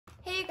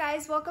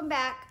guys, welcome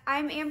back.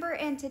 I'm Amber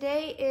and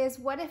today is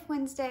What If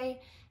Wednesday,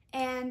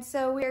 and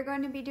so we are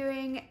going to be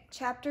doing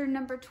chapter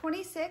number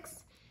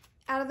 26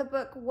 out of the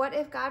book What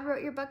If God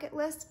Wrote Your Bucket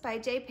List by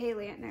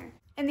Payleitner.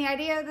 And the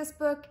idea of this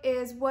book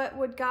is what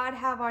would God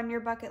have on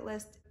your bucket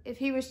list if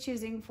he was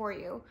choosing for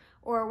you,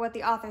 or what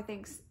the author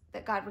thinks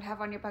that God would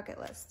have on your bucket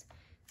list.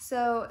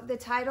 So the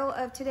title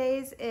of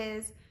today's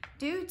is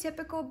Do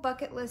Typical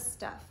Bucket List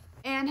Stuff.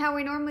 And how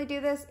we normally do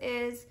this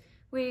is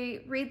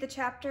we read the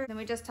chapter and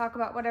we just talk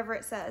about whatever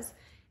it says.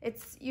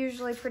 It's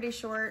usually pretty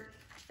short,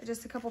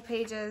 just a couple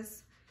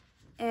pages,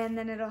 and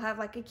then it'll have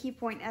like a key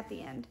point at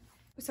the end.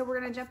 So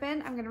we're gonna jump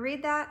in, I'm gonna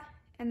read that,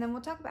 and then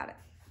we'll talk about it.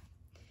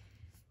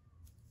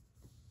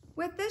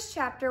 With this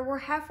chapter, we're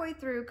halfway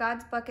through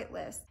God's bucket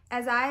list,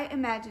 as I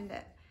imagined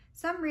it.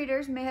 Some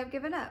readers may have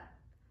given up,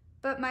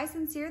 but my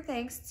sincere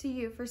thanks to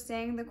you for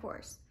staying the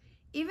course.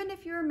 Even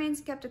if you remain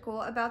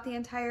skeptical about the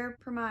entire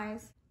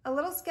premise, a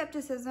little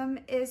skepticism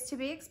is to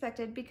be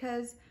expected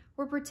because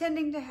we're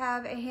pretending to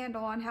have a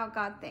handle on how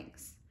God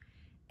thinks.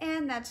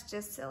 And that's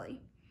just silly.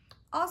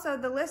 Also,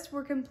 the list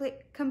we're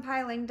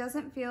compiling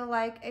doesn't feel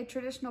like a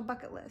traditional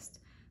bucket list.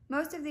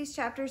 Most of these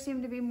chapters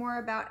seem to be more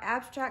about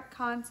abstract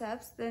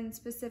concepts than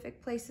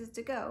specific places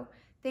to go,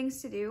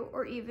 things to do,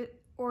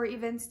 or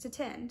events to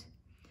tend.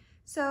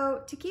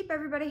 So, to keep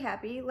everybody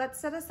happy, let's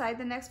set aside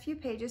the next few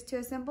pages to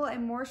assemble a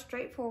more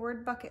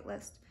straightforward bucket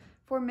list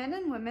for men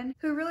and women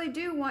who really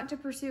do want to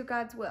pursue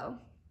God's will.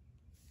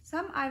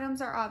 Some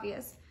items are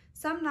obvious,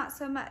 some not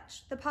so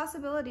much. The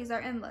possibilities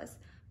are endless,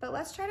 but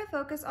let's try to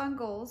focus on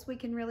goals we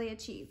can really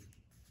achieve.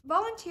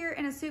 Volunteer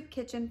in a soup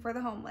kitchen for the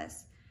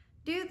homeless.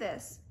 Do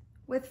this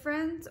with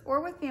friends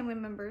or with family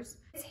members.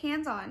 It's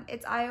hands-on,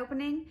 it's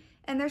eye-opening,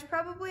 and there's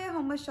probably a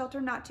homeless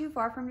shelter not too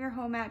far from your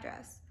home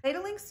address.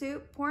 Ladling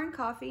soup, pouring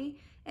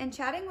coffee, and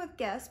chatting with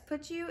guests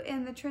puts you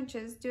in the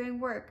trenches doing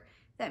work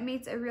that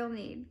meets a real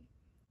need.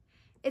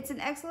 It's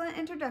an excellent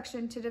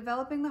introduction to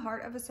developing the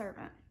heart of a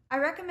servant. I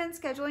recommend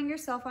scheduling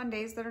yourself on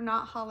days that are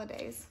not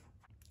holidays.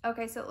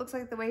 Okay, so it looks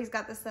like the way he's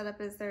got this set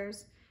up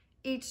is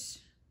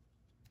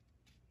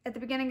at the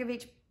beginning of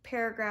each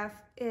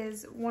paragraph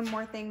is one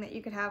more thing that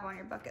you could have on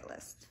your bucket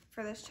list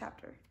for this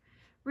chapter.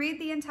 Read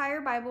the entire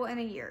Bible in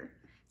a year.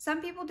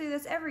 Some people do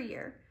this every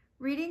year.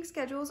 Reading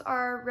schedules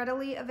are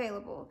readily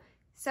available.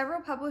 Several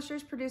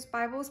publishers produce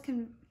Bibles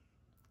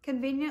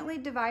conveniently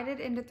divided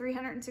into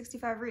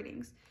 365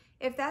 readings.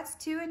 If that's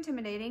too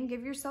intimidating,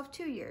 give yourself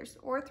 2 years,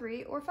 or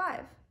 3, or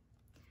 5.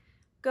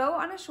 Go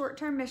on a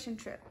short-term mission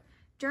trip.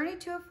 Journey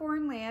to a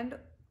foreign land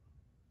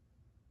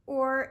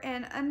or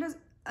an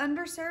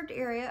underserved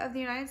area of the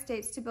United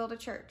States to build a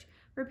church.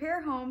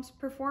 Repair homes,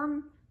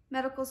 perform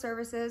medical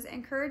services,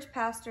 encourage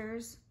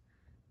pastors,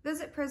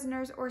 visit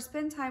prisoners, or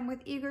spend time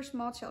with eager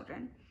small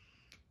children.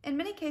 In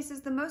many cases,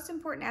 the most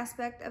important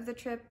aspect of the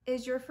trip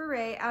is your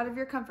foray out of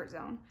your comfort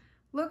zone.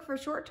 Look for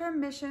short-term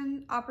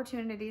mission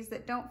opportunities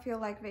that don't feel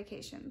like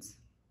vacations.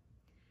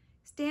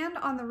 Stand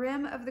on the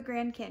rim of the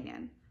Grand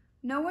Canyon.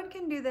 No one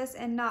can do this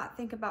and not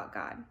think about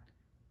God.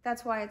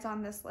 That's why it's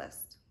on this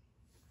list.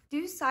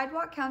 Do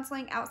sidewalk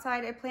counseling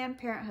outside a Planned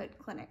Parenthood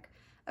clinic.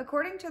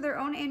 According to their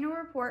own annual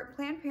report,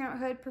 Planned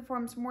Parenthood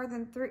performs more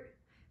than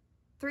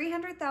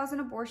 300,000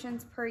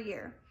 abortions per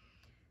year.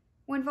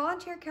 When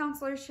volunteer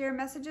counselors share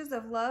messages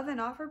of love and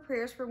offer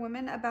prayers for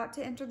women about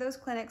to enter those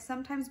clinics,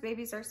 sometimes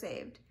babies are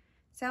saved.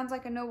 Sounds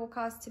like a noble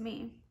cause to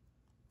me.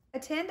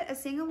 Attend a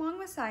sing-along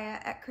Messiah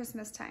at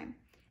Christmas time.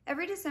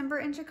 Every December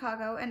in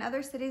Chicago and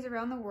other cities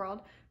around the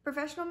world,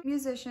 professional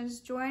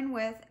musicians join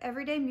with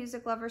everyday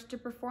music lovers to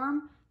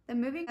perform the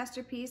moving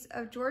masterpiece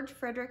of George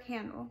Frederick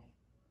Handel.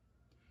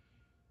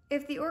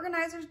 If the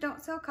organizers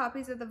don't sell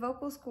copies of the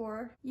vocal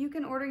score, you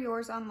can order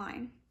yours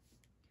online.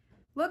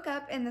 Look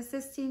up in the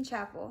Sistine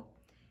Chapel.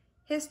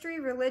 History,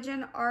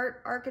 religion,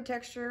 art,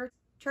 architecture,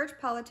 church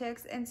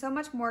politics, and so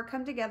much more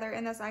come together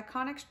in this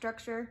iconic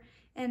structure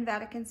in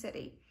Vatican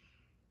City.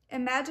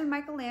 Imagine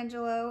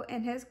Michelangelo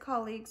and his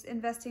colleagues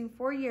investing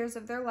 4 years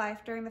of their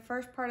life during the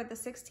first part of the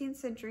 16th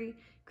century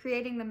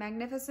creating the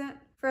magnificent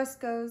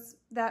frescoes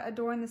that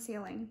adorn the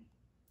ceiling.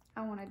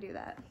 I want to do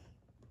that.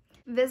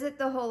 Visit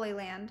the Holy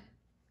Land.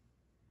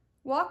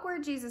 Walk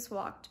where Jesus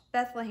walked: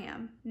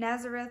 Bethlehem,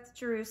 Nazareth,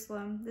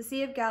 Jerusalem, the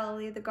Sea of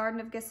Galilee, the Garden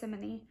of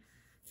Gethsemane,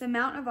 the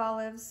Mount of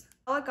Olives,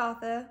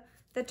 Golgotha.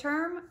 The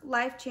term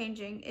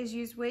life-changing is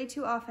used way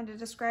too often to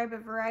describe a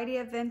variety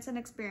of events and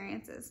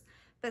experiences,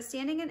 but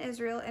standing in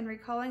Israel and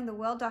recalling the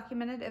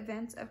well-documented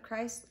events of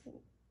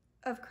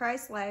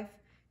Christ's life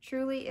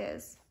truly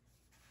is.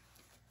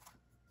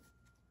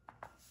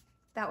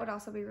 That would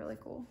also be really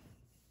cool.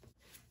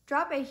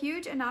 Drop a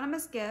huge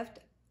anonymous gift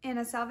in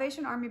a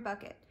Salvation Army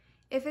bucket.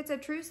 If it's a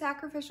true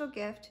sacrificial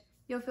gift,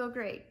 you'll feel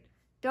great.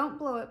 Don't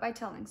blow it by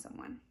telling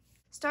someone.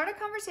 Start a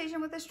conversation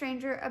with a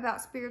stranger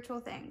about spiritual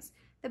things.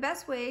 The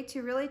best way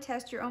to really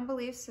test your own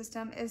belief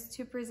system is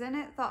to present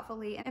it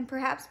thoughtfully and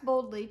perhaps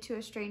boldly to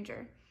a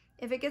stranger.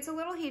 If it gets a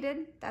little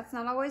heated, that's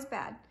not always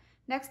bad.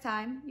 Next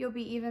time, you'll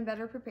be even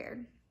better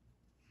prepared.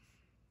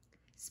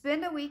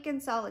 Spend a week in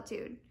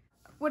solitude.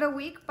 Would a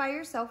week by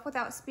yourself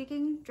without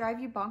speaking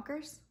drive you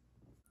bonkers?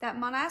 That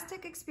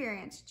monastic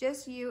experience,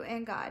 just you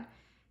and God,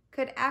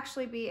 could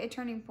actually be a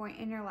turning point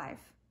in your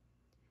life.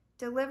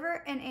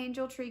 Deliver an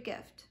angel tree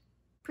gift.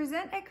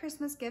 Present a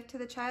Christmas gift to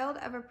the child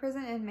of a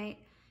prison inmate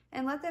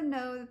and let them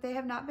know that they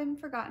have not been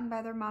forgotten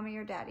by their mommy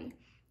or daddy.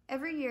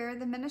 Every year,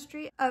 the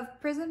Ministry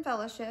of Prison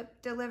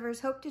Fellowship delivers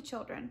hope to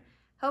children,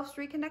 helps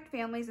reconnect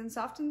families, and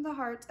softens the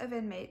hearts of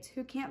inmates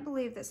who can't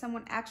believe that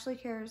someone actually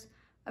cares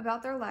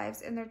about their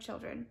lives and their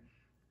children,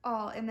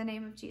 all in the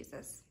name of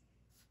Jesus.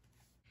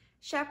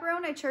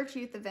 Chaperone a church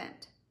youth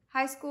event,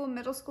 high school,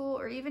 middle school,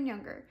 or even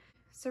younger.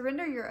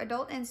 Surrender your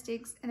adult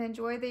instincts and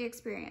enjoy the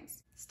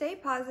experience. Stay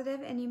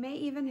positive, and you may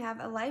even have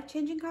a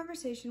life-changing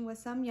conversation with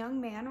some young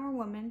man or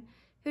woman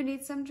who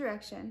needs some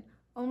direction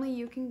only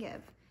you can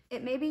give.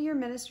 It may be your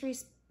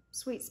ministry's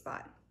sweet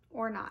spot,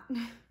 or not.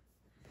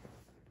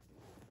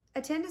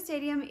 Attend a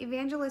stadium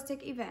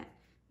evangelistic event.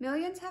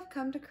 Millions have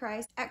come to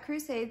Christ at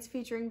crusades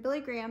featuring Billy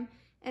Graham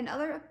and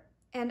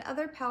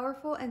other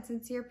powerful and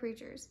sincere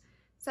preachers.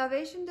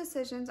 Salvation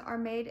decisions are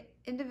made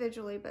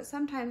individually, but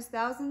sometimes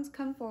thousands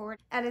come forward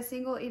at a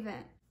single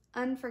event.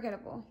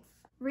 Unforgettable.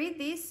 Read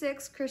these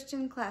 6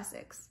 Christian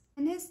classics.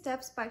 In His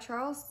Steps by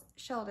Charles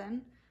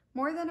Sheldon,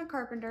 More Than a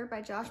Carpenter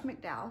by Josh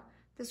McDowell,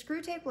 The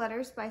Screwtape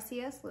Letters by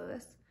C.S.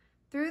 Lewis,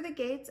 Through the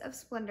Gates of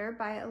Splendor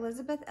by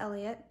Elizabeth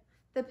Elliot,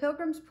 The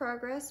Pilgrim's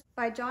Progress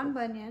by John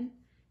Bunyan,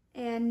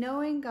 and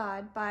Knowing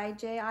God by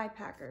J.I.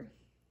 Packer.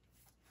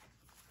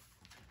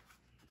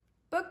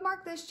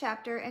 Bookmark this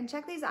chapter and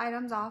check these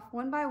items off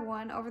one by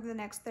one over the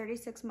next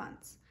 36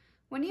 months.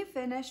 When you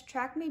finish,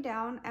 track me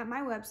down at my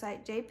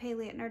website,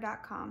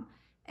 jpayleitner.com,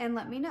 and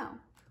let me know.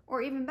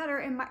 Or even better,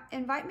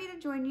 invite me to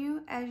join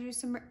you as you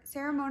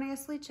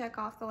ceremoniously check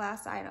off the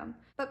last item.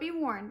 But be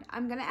warned,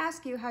 I'm going to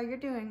ask you how you're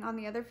doing on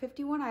the other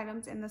 51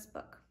 items in this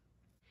book.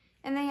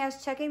 And then he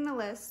has checking the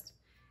list.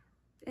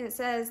 It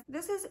says,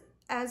 this is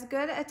as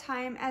good a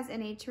time as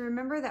any to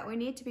remember that we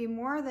need to be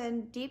more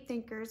than deep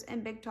thinkers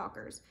and big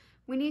talkers.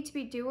 We need to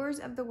be doers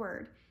of the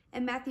word.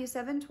 In Matthew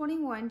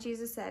 7:21,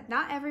 Jesus said,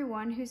 not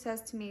everyone who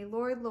says to me,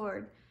 Lord,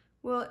 Lord,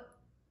 will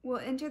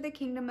enter the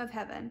kingdom of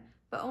heaven,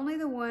 but only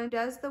the one who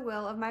does the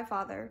will of my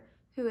Father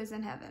who is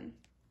in heaven.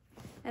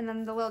 And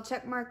then the little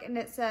check mark, and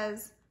it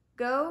says,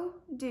 go,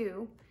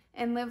 do,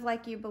 and live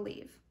like you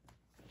believe.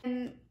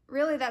 And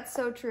really, that's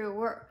so true.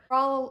 We're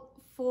all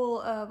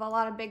full of a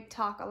lot of big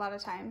talk a lot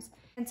of times.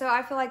 And so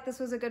I feel like this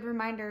was a good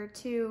reminder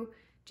to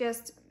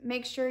just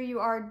make sure you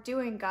are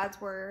doing God's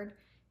word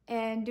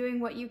and doing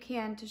what you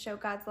can to show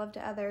God's love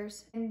to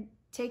others and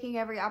taking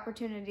every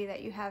opportunity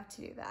that you have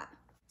to do that.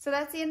 So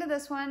that's the end of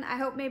this one. I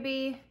hope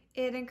maybe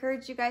it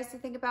encouraged you guys to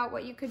think about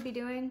what you could be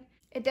doing.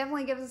 It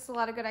definitely gives us a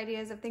lot of good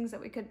ideas of things that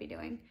we could be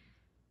doing.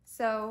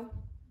 So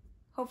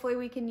hopefully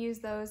we can use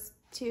those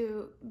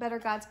to better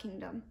God's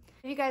kingdom.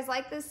 If you guys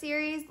like this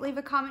series, leave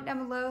a comment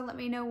down below. Let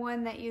me know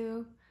one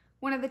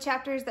of the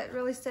chapters that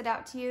really stood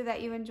out to you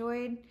that you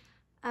enjoyed.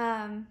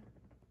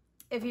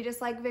 If you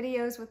just like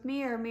videos with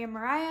me or me and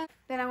Mariah,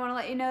 then I want to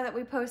let you know that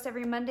we post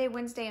every Monday,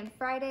 Wednesday, and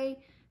Friday.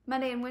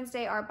 Monday and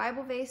Wednesday are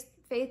Bible-based,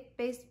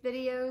 faith-based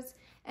videos,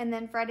 and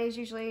then Friday is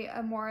usually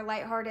a more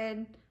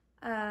lighthearted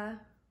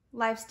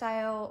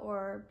lifestyle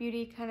or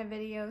beauty kind of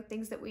video,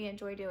 things that we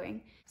enjoy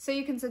doing. So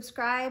you can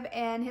subscribe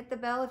and hit the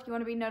bell if you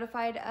want to be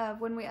notified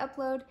of when we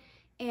upload,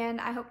 and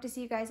I hope to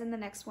see you guys in the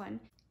next one.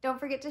 Don't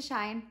forget to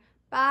shine.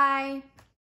 Bye!